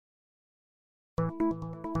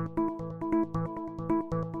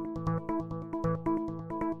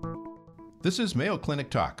This is Mayo Clinic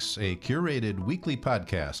Talks, a curated weekly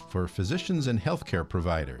podcast for physicians and healthcare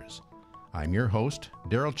providers. I'm your host,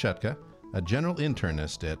 Daryl Chetka, a general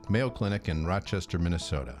internist at Mayo Clinic in Rochester,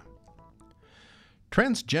 Minnesota.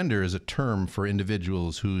 Transgender is a term for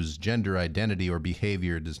individuals whose gender identity or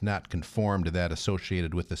behavior does not conform to that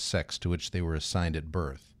associated with the sex to which they were assigned at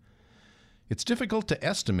birth. It's difficult to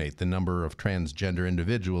estimate the number of transgender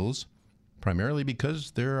individuals, primarily because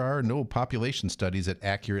there are no population studies that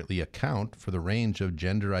accurately account for the range of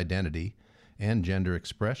gender identity and gender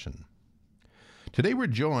expression. Today we're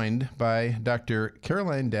joined by Dr.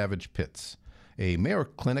 Caroline Davidge Pitts, a Mayo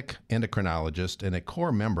Clinic endocrinologist and a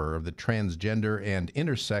core member of the Transgender and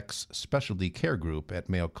Intersex Specialty Care Group at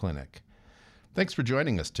Mayo Clinic. Thanks for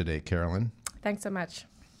joining us today, Caroline. Thanks so much.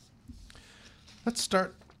 Let's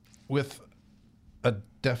start with a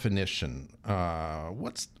definition.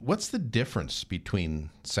 What's the difference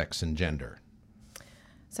between sex and gender?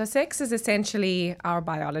 So sex is essentially our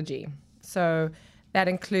biology. So that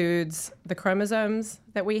includes the chromosomes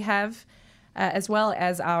that we have, as well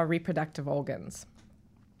as our reproductive organs.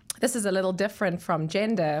 This is a little different from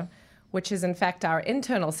gender, which is in fact our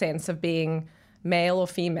internal sense of being male or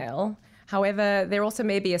female. However, there also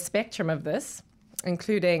may be a spectrum of this,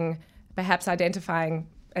 including perhaps identifying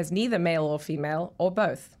as neither male or female, or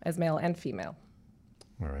both, as male and female.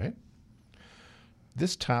 All right.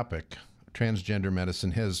 This topic, transgender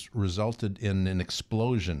medicine, has resulted in an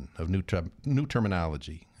explosion of new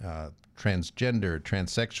terminology. Transgender,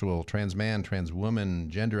 transsexual, trans man, trans woman,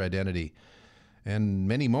 gender identity, and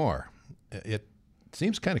many more. It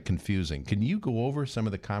seems kind of confusing. Can you go over some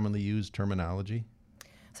of the commonly used terminology?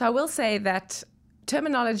 So I will say that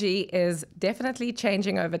terminology is definitely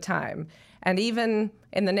changing over time. And even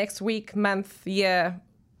in the next week, month, year,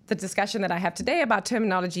 the discussion that I have today about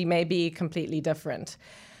terminology may be completely different.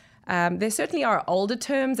 There certainly are older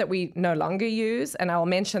terms that we no longer use, and I'll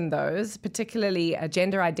mention those, particularly a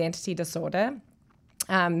gender identity disorder.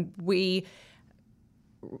 We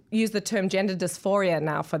use the term gender dysphoria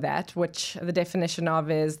now for that, which the definition of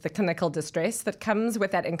is the clinical distress that comes with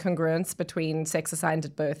that incongruence between sex assigned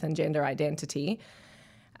at birth and gender identity.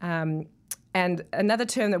 And another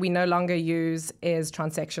term that we no longer use is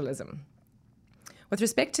transsexualism. With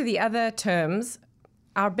respect to the other terms,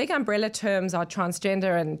 our big umbrella terms are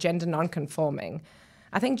transgender and gender nonconforming.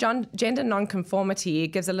 I think gender nonconformity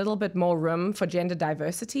gives a little bit more room for gender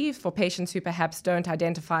diversity for patients who perhaps don't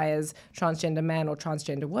identify as transgender man or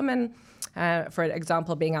transgender woman, for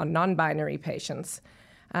example, being our non-binary patients.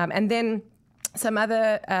 And then some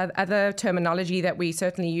other terminology that we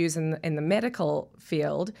certainly use in the medical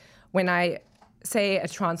field. When I say a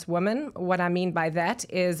trans woman, what I mean by that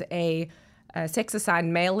is a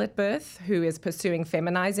sex-assigned male at birth who is pursuing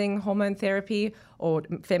feminizing hormone therapy or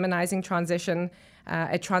feminizing transition.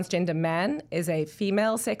 A transgender man is a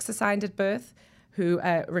female sex-assigned at birth who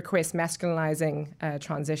requests masculinizing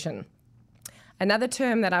transition. Another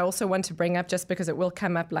term that I also want to bring up, just because it will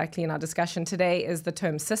come up likely in our discussion today, is the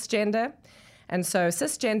term cisgender. And so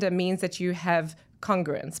cisgender means that you have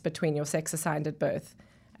congruence between your sex assigned at birth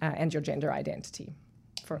and your gender identity.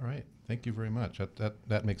 All right. Thank you very much.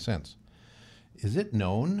 That makes sense. Is it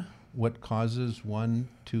known what causes one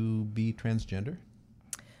to be transgender?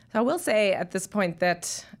 So I will say at this point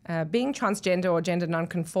that being transgender or gender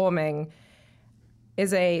nonconforming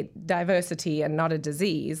is a diversity and not a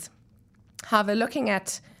disease. However, looking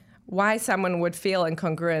at why someone would feel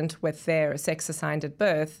incongruent with their sex assigned at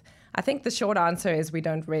birth, I think the short answer is we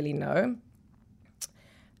don't really know.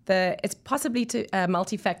 It's possibly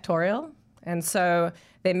multifactorial, and so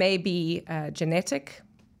there may be genetic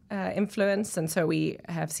influence, and so we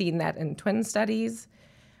have seen that in twin studies.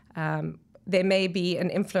 There may be an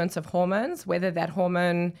influence of hormones, whether that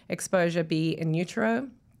hormone exposure be in utero.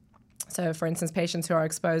 So, for instance, patients who are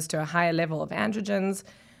exposed to a higher level of androgens,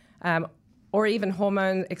 or even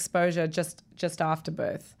hormone exposure just after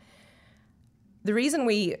birth. The reason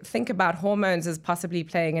we think about hormones as possibly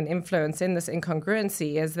playing an influence in this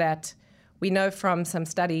incongruency is that we know from some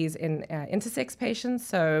studies in intersex patients,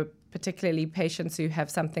 so particularly patients who have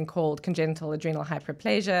something called congenital adrenal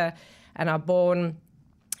hyperplasia and are born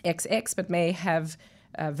XX but may have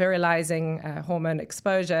virilizing hormone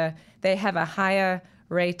exposure, they have a higher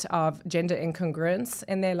rate of gender incongruence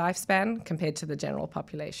in their lifespan compared to the general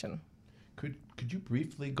population. Could you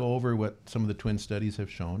briefly go over what some of the twin studies have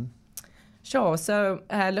shown? Sure. So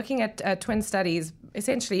looking at twin studies,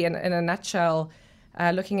 essentially in a nutshell,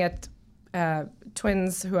 looking at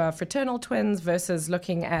twins who are fraternal twins versus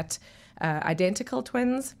looking at identical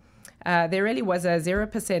twins, there really was a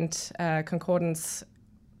 0% concordance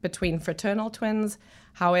between fraternal twins.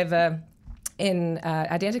 However, In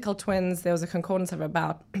identical twins, there was a concordance of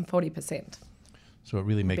about 40%. So it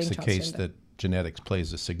really makes the Being case transgender. that genetics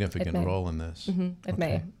plays a significant may. role in this. It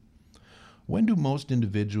may. When do most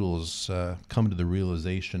individuals come to the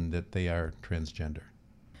realization that they are transgender?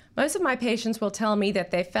 Most of my patients will tell me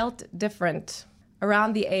that they felt different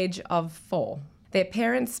around the age of 4. Their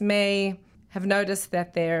parents may have noticed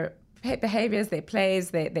that their behaviors, their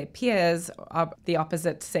plays, their peers are the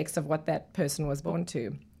opposite sex of what that person was born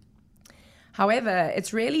to. However,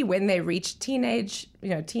 it's really when they reach teens,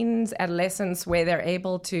 adolescence, where they're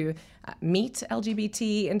able to meet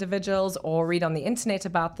LGBT individuals or read on the internet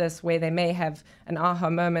about this, where they may have an aha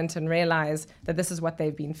moment and realize that this is what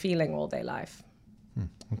they've been feeling all their life.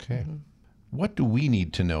 Okay. What do we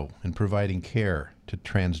need to know in providing care to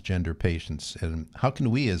transgender patients? And how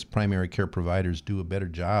can we as primary care providers do a better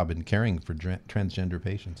job in caring for transgender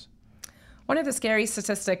patients? One of the scary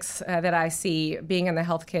statistics that I see being in the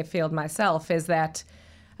healthcare field myself is that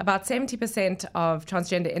about 70% of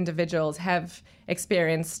transgender individuals have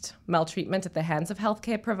experienced maltreatment at the hands of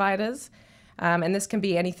healthcare providers. And this can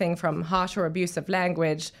be anything from harsh or abusive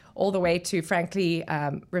language all the way to, frankly,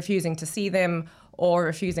 refusing to see them or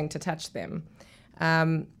refusing to touch them.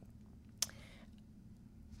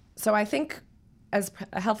 So I think as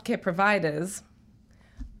healthcare providers,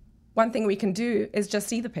 one thing we can do is just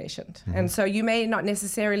see the patient. And so you may not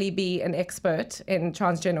necessarily be an expert in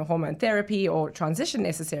transgender hormone therapy or transition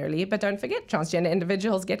necessarily, but don't forget transgender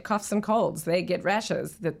individuals get coughs and colds. They get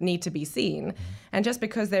rashes that need to be seen. And just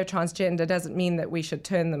because they're transgender doesn't mean that we should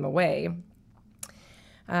turn them away.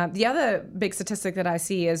 The other big statistic that I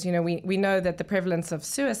see is, we know that the prevalence of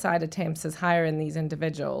suicide attempts is higher in these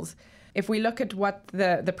individuals. If we look at what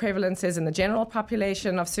the prevalence is in the general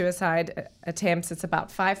population of suicide attempts, it's about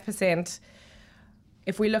 5%.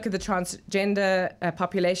 If we look at the transgender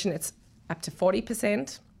population, it's up to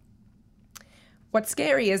 40%. What's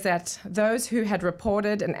scary is that those who had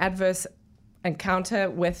reported an adverse encounter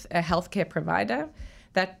with a healthcare provider,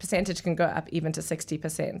 that percentage can go up even to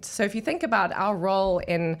 60%. So if you think about our role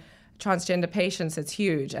in transgender patients, it's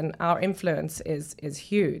huge, and our influence is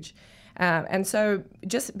huge. And so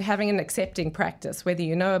just having an accepting practice, whether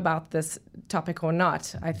you know about this topic or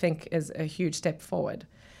not, I think is a huge step forward.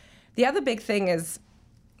 The other big thing is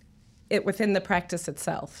it within the practice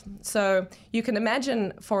itself. So you can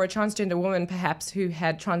imagine for a transgender woman perhaps who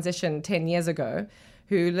had transitioned 10 years ago,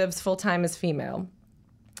 who lives full-time as female,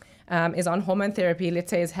 is on hormone therapy,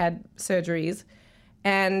 let's say has had surgeries,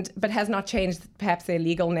 but has not changed perhaps their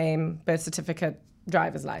legal name, birth certificate,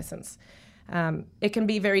 driver's license. It can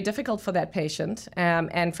be very difficult for that patient,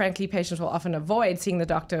 and frankly, patients will often avoid seeing the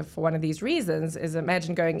doctor for one of these reasons. Is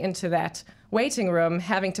imagine going into that waiting room,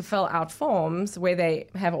 having to fill out forms where they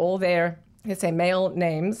have all their, let's say, male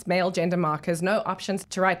names, male gender markers, no options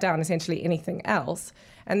to write down essentially anything else.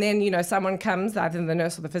 And then, someone comes, either the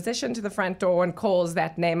nurse or the physician, to the front door and calls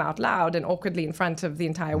that name out loud, and awkwardly in front of the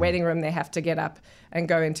entire waiting room, they have to get up and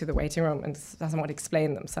go into the waiting room and somewhat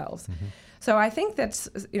explain themselves. So I think that,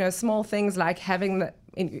 small things like having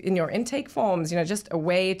in your intake forms, just a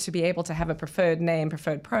way to be able to have a preferred name,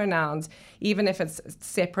 preferred pronouns, even if it's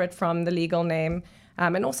separate from the legal name.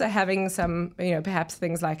 And also having some, perhaps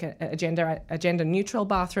things like a gender neutral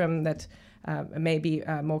bathroom that may be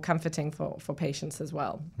more comforting for patients as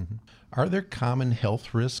well. Are there common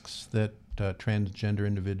health risks that transgender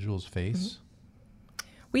individuals face?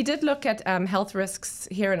 We did look at health risks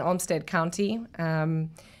here in Olmsted County,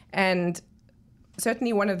 and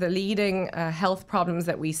certainly one of the leading health problems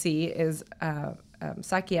that we see is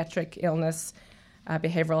psychiatric illness,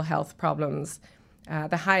 behavioral health problems,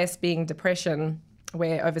 the highest being depression,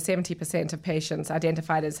 where over 70% of patients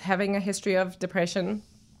identified as having a history of depression.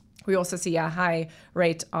 We also see a high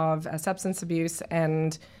rate of substance abuse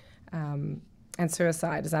and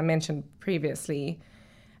suicide, as I mentioned previously.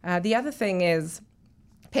 The other thing is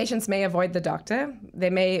patients may avoid the doctor. They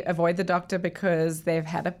may avoid the doctor because they've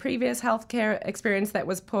had a previous healthcare experience that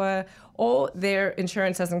was poor, or their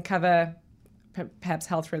insurance doesn't cover perhaps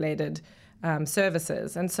health-related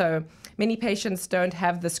services. And so many patients don't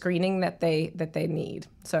have the screening that they need.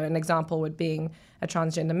 So an example would being a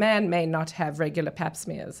transgender man may not have regular pap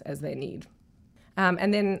smears as they need.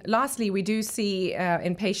 And then lastly, we do see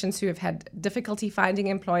in patients who have had difficulty finding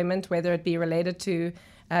employment, whether it be related to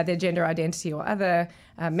their gender identity or other,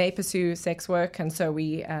 may pursue sex work. And so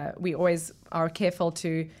we always are careful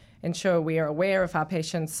to ensure we are aware if our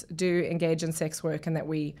patients do engage in sex work, and that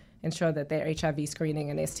we ensure that their HIV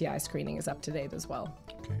screening and STI screening is up to date as well.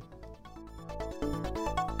 Okay.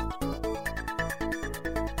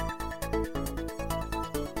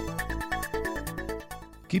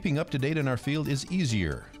 Keeping up to date in our field is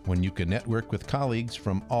easier when you can network with colleagues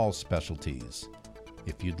from all specialties.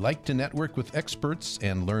 If you'd like to network with experts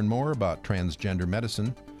and learn more about transgender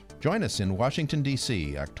medicine, join us in Washington,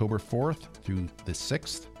 D.C., October 4th through the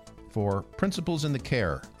 6th for Principles in the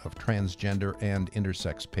Care of Transgender and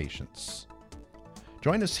Intersex Patients.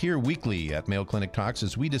 Join us here weekly at Mayo Clinic Talks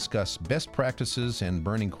as we discuss best practices and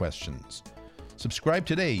burning questions. Subscribe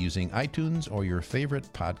today using iTunes or your favorite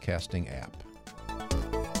podcasting app.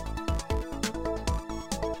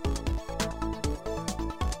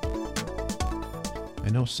 I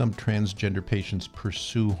know some transgender patients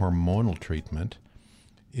pursue hormonal treatment.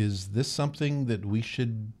 Is this something that we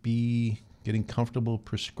should be getting comfortable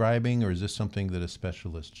prescribing, or is this something that a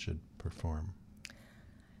specialist should perform?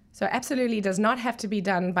 So absolutely does not have to be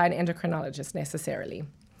done by an endocrinologist necessarily.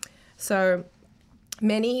 So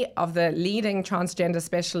many of the leading transgender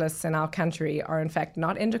specialists in our country are in fact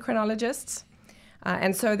not endocrinologists.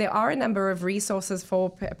 And so there are a number of resources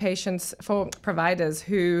for patients, for providers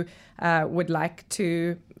who would like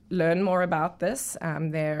to learn more about this.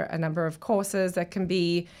 There are a number of courses that can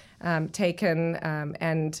be taken,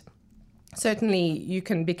 and certainly you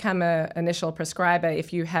can become an initial prescriber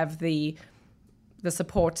if you have the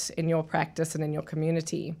support in your practice and in your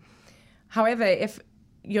community. However, if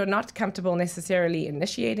you're not comfortable necessarily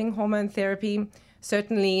initiating hormone therapy,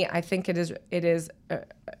 certainly I think it is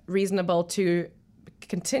reasonable to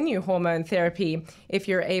continue hormone therapy if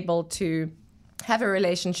you're able to have a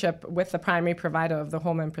relationship with the primary provider of the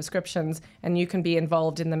hormone prescriptions, and you can be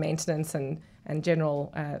involved in the maintenance and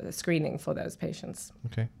general screening for those patients.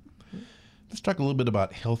 Okay. Let's talk a little bit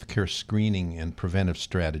about healthcare screening and preventive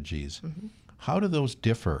strategies. Mm-hmm. How do those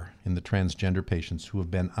differ in the transgender patients who have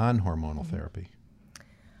been on hormonal therapy?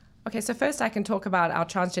 Okay, so first I can talk about our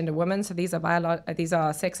transgender women. So these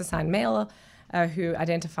are sex-assigned male who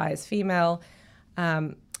identify as female.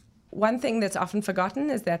 One thing that's often forgotten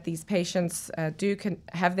is that these patients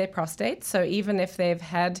have their prostates. So even if they've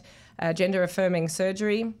had gender-affirming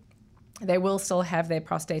surgery, they will still have their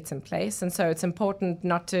prostates in place. And so it's important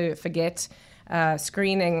not to forget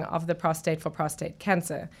screening of the prostate for prostate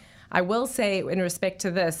cancer. I will say in respect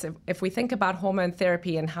to this, if we think about hormone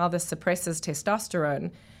therapy and how this suppresses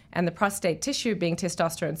testosterone and the prostate tissue being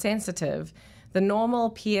testosterone sensitive, the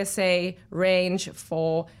normal PSA range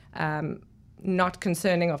for not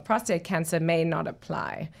concerning of prostate cancer may not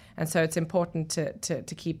apply. And so it's important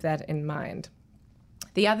to keep that in mind.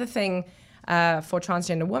 The other thing for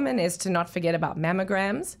transgender women is to not forget about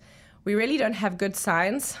mammograms. We really don't have good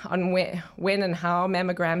science on when and how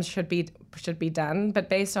mammograms should be done, but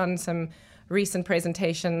based on some recent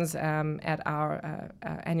presentations at our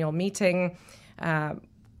annual meeting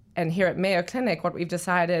and here at Mayo Clinic, what we've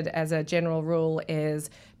decided as a general rule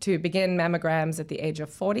is to begin mammograms at the age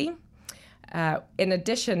of 40. In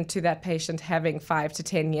addition to that patient having 5 to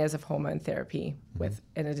 10 years of hormone therapy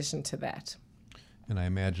in addition to that. And I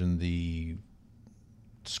imagine the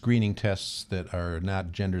screening tests that are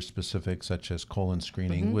not gender specific, such as colon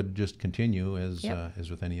screening, would just continue as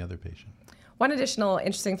with any other patient. One additional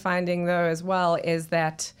interesting finding, though, as well, is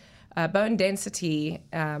that bone density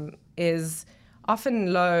is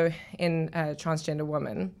often low in transgender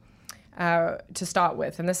women. To start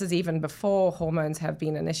with, and this is even before hormones have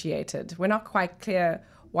been initiated. We're not quite clear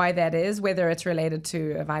why that is, whether it's related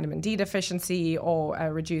to a vitamin D deficiency or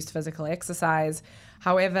a reduced physical exercise.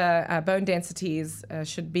 However, bone densities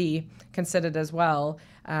should be considered as well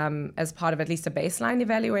as part of at least a baseline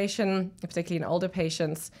evaluation, particularly in older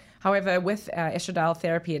patients. However, with estradiol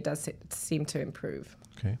therapy, it does seem to improve.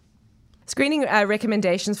 Okay. Screening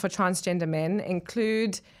recommendations for transgender men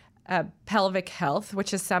include pelvic health,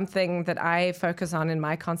 which is something that I focus on in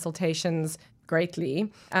my consultations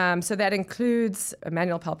greatly. So that includes a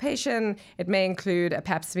manual palpation. It may include a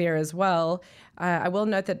pap smear as well. I will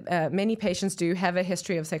note that many patients do have a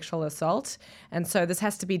history of sexual assault, and so this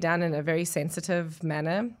has to be done in a very sensitive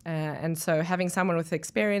manner. And so having someone with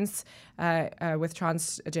experience with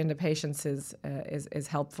transgender patients is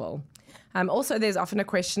helpful. Also, there's often a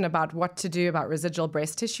question about what to do about residual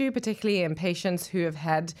breast tissue, particularly in patients who have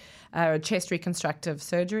had chest reconstructive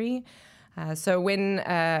surgery. So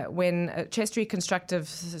when chest reconstructive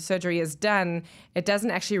surgery is done, it doesn't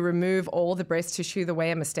actually remove all the breast tissue the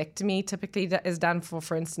way a mastectomy typically is done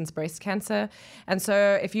for instance, breast cancer. And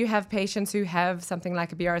so if you have patients who have something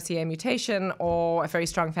like a BRCA mutation or a very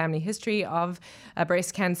strong family history of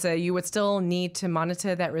breast cancer, you would still need to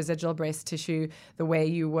monitor that residual breast tissue the way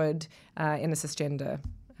you would in a cisgender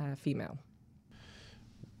female.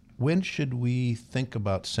 When should we think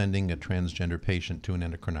about sending a transgender patient to an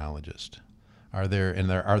endocrinologist? Are there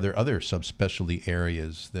other subspecialty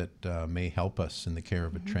areas that may help us in the care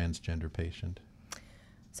of a transgender patient?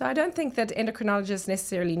 So I don't think that endocrinologists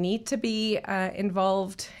necessarily need to be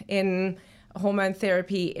involved in hormone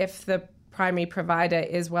therapy if the primary provider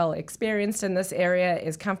is well experienced in this area,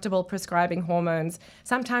 is comfortable prescribing hormones.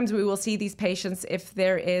 Sometimes we will see these patients if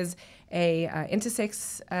there is a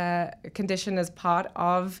intersex condition as part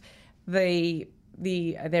of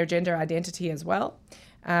their gender identity as well.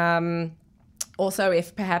 Also,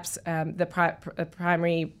 if perhaps the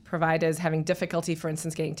primary provider is having difficulty, for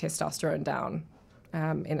instance, getting testosterone down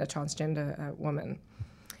in a transgender woman.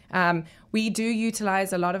 We do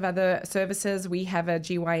utilize a lot of other services. We have a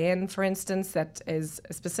GYN, for instance, that is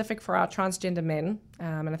specific for our transgender men,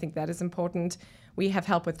 and I think that is important. We have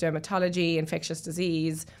help with dermatology, infectious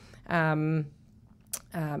disease,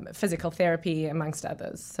 physical therapy, amongst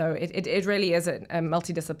others. So it really is a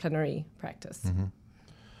multidisciplinary practice. Mm-hmm.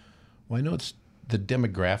 Well, I know it's the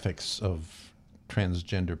demographics of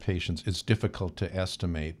transgender patients is difficult to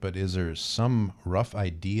estimate, but is there some rough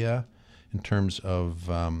idea in terms of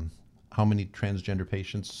how many transgender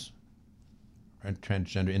patients and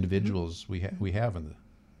transgender individuals we have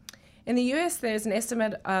in the U.S., there's an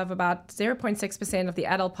estimate of about 0.6% of the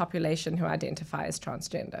adult population who identify as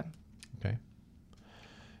transgender. Okay.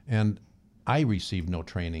 And I received no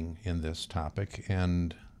training in this topic,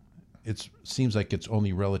 and it seems like it's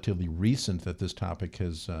only relatively recent that this topic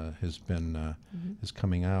is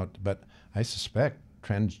coming out. But I suspect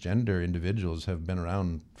transgender individuals have been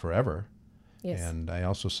around forever. Yes. And I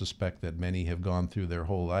also suspect that many have gone through their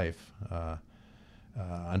whole life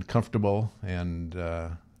uncomfortable and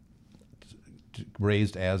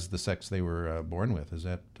raised as the sex they were born with. Is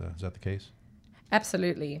that the case?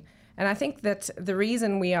 Absolutely. And I think that the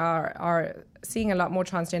reason we are seeing a lot more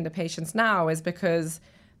transgender patients now is because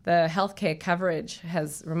the healthcare coverage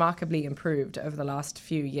has remarkably improved over the last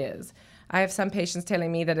few years. I have some patients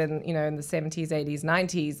telling me that in the 70s, 80s,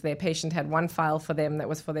 90s, their patient had one file for them that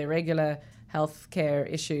was for their regular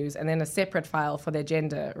healthcare issues and then a separate file for their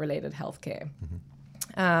gender-related healthcare.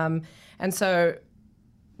 Mm-hmm. And so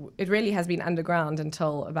it really has been underground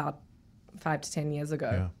until about 5 to 10 years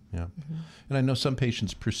ago. Yeah. Mm-hmm. And I know some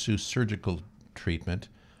patients pursue surgical treatment.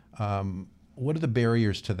 What are the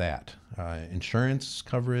barriers to that? Insurance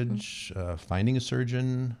coverage, finding a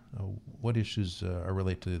surgeon? What issues are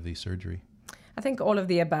related to the surgery? I think all of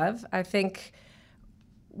the above. I think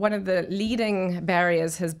one of the leading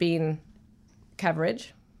barriers has been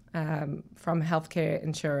coverage from healthcare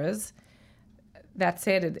insurers. That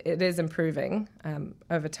said, it is improving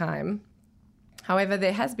over time. However,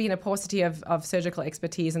 there has been a paucity of surgical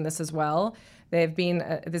expertise in this as well. There's been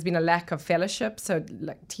a lack of fellowship, so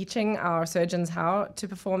teaching our surgeons how to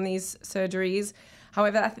perform these surgeries.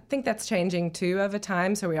 However, I think that's changing too over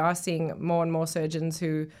time. So we are seeing more and more surgeons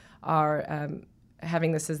who are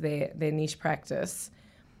having this as their niche practice.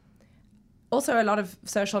 Also, a lot of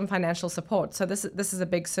social and financial support. So this is a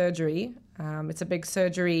big surgery. It's a big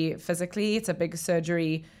surgery physically. It's a big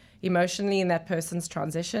surgery emotionally in that person's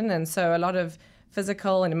transition. And so a lot of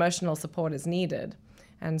physical and emotional support is needed.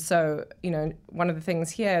 And so, one of the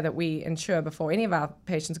things here that we ensure before any of our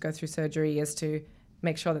patients go through surgery is to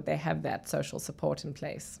make sure that they have that social support in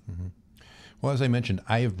place. Mm-hmm. Well, as I mentioned,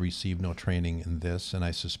 I have received no training in this, and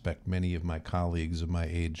I suspect many of my colleagues of my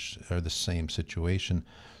age are the same situation.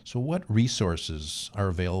 So what resources are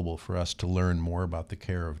available for us to learn more about the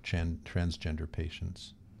care of transgender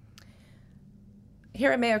patients?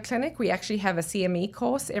 Here at Mayo Clinic, we actually have a CME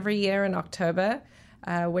course every year in October,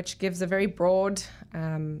 which gives a very broad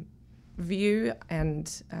view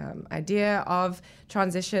and idea of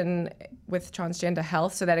transition with transgender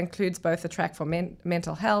health. So that includes both the track for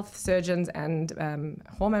mental health, surgeons, and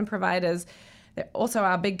hormone providers. Also,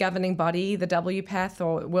 our big governing body, the WPATH,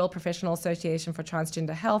 or World Professional Association for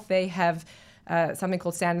Transgender Health, they have something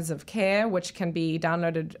called Standards of Care, which can be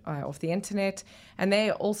downloaded off the internet. And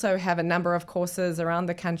they also have a number of courses around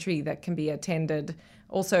the country that can be attended.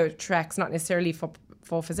 Also tracks not necessarily for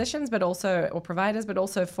physicians, but also, or providers, but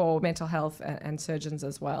also for mental health and surgeons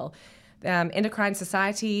as well. Endocrine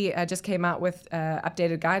Society just came out with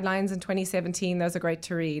updated guidelines in 2017. Those are great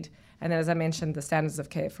to read. And then, as I mentioned, the Standards of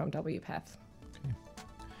Care from WPATH.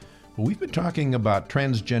 Well, we've been talking about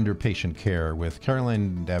transgender patient care with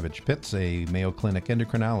Caroline Davidge-Pitts, a Mayo Clinic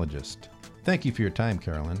endocrinologist. Thank you for your time,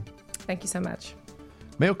 Caroline. Thank you so much.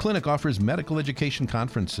 Mayo Clinic offers medical education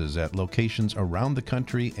conferences at locations around the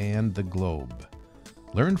country and the globe.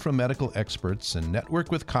 Learn from medical experts and network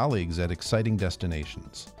with colleagues at exciting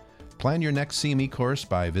destinations. Plan your next CME course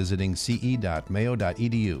by visiting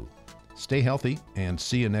ce.mayo.edu. Stay healthy and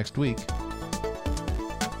see you next week.